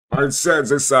Alright, set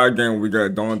this side game. We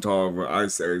got Don Toliver,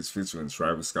 Ice Age featuring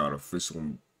Travis Scott official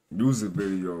music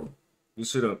video. This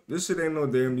shit ain't no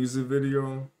damn music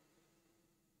video.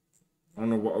 I don't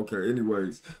know what. Okay,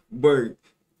 anyways, but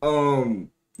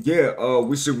yeah,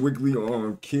 we stream weekly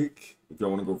on Kick. If y'all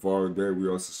want to go forward there, we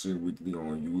also stream weekly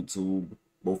on YouTube.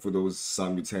 Both of those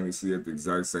simultaneously at the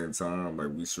exact same time. Like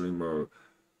we stream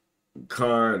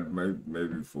COD, maybe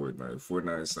Fortnite.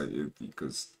 Fortnite's like iffy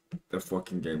because that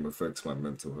fucking game affects my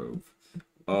mental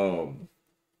health.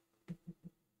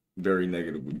 Very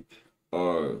negatively.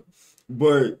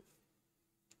 But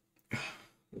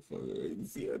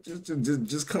yeah,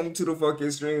 just come to the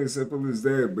fucking stream. Simple as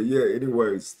that. But yeah,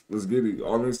 anyways, let's get it.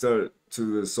 All links to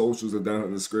the socials are down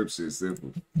in the description. It's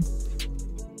simple.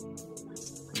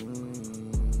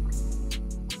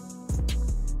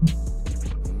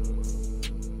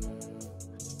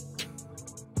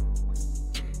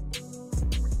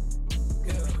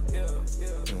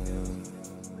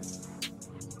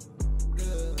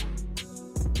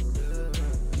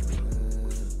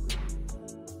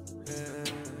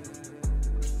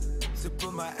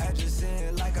 Put my address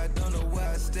in like I don't know where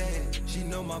I stay. She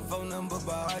know my phone number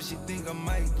by heart, she think I'm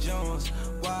Mike Jones.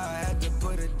 Why I had to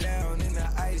put her down in the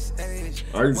ice age.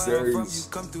 Where I'm from, you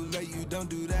come through late, you don't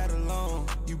do that alone.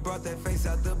 You brought that face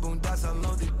out the boondocks, how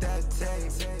long did that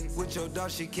take? With your dog,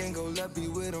 she can't go left, be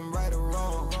with him right or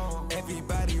wrong.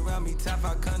 Everybody around me top,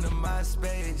 I come to my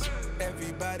space.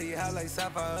 Everybody highlights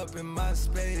top, I up in my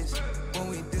space. When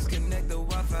we disconnect the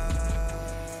Wi-Fi.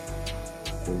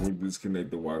 When we disconnect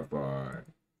the Wi-Fi.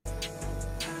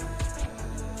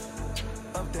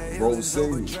 Bro,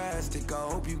 sing. Drastic. I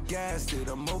hope you gassed it.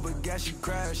 I'm over gas, you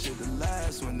crashed it. The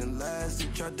last one, the last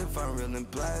it. Tried to find real in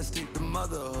plastic. The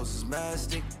mother house is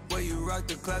mastic. Where you rock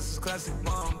the classes, classic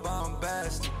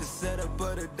bombastic. The setup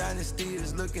of the dynasty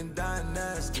is looking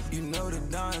dynastic. You know the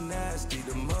Don nasty.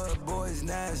 The mud boys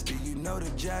nasty. You know the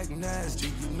Jack nasty.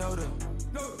 You know the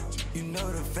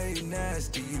fade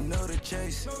nasty, you know the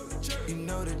chase. You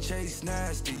know the chase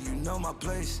nasty, you know my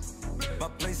place. My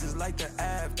place is like the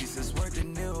Afghans, it's worth the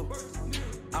nil.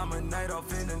 I'm a night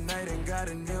off in the night and got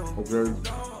a nil. Okay.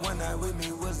 One night with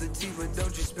me was the tea, but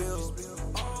don't you spill.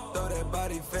 Throw that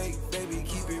body fake, baby,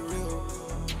 keep it real.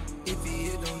 If he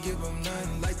hit, don't give him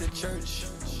nothing like the church.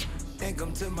 And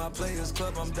come to my players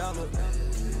club, I'm dollar.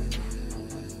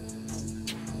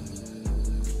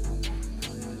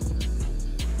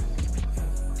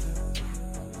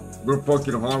 We're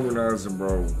fucking harmonizing,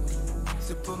 bro.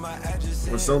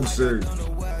 For some shit.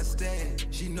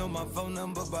 She know my phone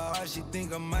number by heart, she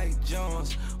think I'm Mike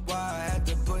Jones. Why I had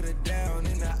to put her down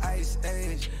in the ice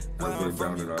age. Where I'm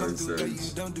from, you come through late,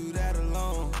 you don't do that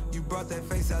alone. You brought that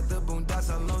face out the boondocks,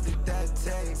 how long did that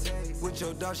take? With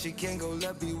your dog, she can't go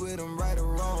left, be with him right or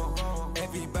wrong.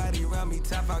 Everybody around me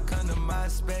top, I come to my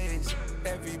space.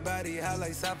 Everybody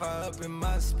highlights top, I up in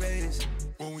my space.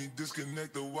 When we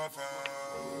disconnect the Wi-Fi.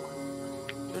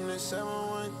 In the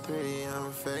 713,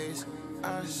 I'm faced.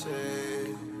 I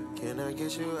say, can I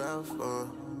get you out for?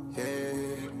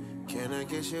 Yeah, can I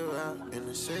get you out in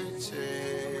the city?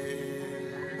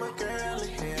 My girl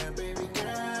here, baby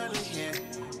girl here.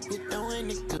 You doing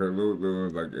it. A little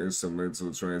like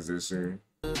instrumental transition.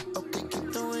 Okay,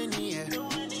 keep doing it.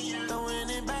 Throwing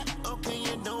it back. Okay,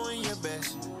 you're doing your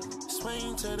best.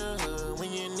 Swing to the hood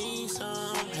when you need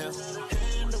some help.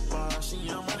 Handlebar, she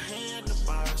on my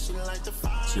handlebar. She like the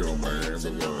fire. She on my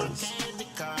handlebars.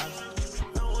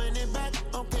 Throwing it back.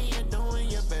 Okay, you're doing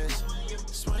your best.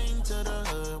 Swing to the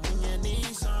hood when you need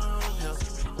some help.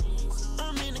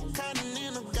 I'm in the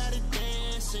continental, got it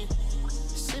dancing.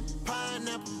 Sip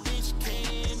pineapple, bitch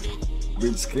candy.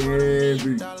 Bitch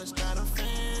candy. $100 got a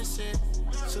fancy.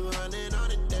 200 on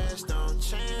the dash, don't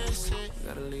chance it.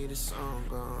 Gotta leave the song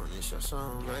on, it's your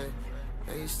song, babe.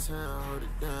 H-Town, hold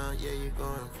it down, yeah, you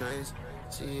going crazy.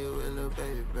 See you with little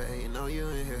baby, babe. You know you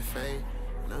in here fake.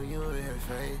 Know you in here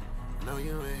fake. Know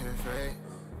you in here fake.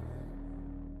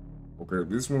 Okay,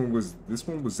 this one was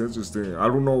interesting. I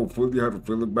don't know fully how to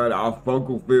feel about it. I fuck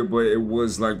with it, but it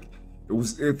was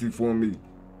iffy for me.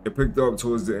 It picked up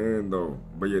towards the end though.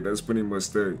 But yeah, that's pretty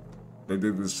much it. They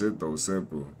did this shit though,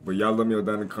 simple. But y'all let me know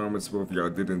down in the comments below if y'all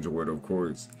did enjoy it, of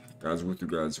course. Guys, with you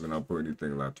guys, when I put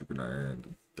anything left, you can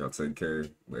end. Y'all take care.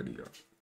 Later, y'all.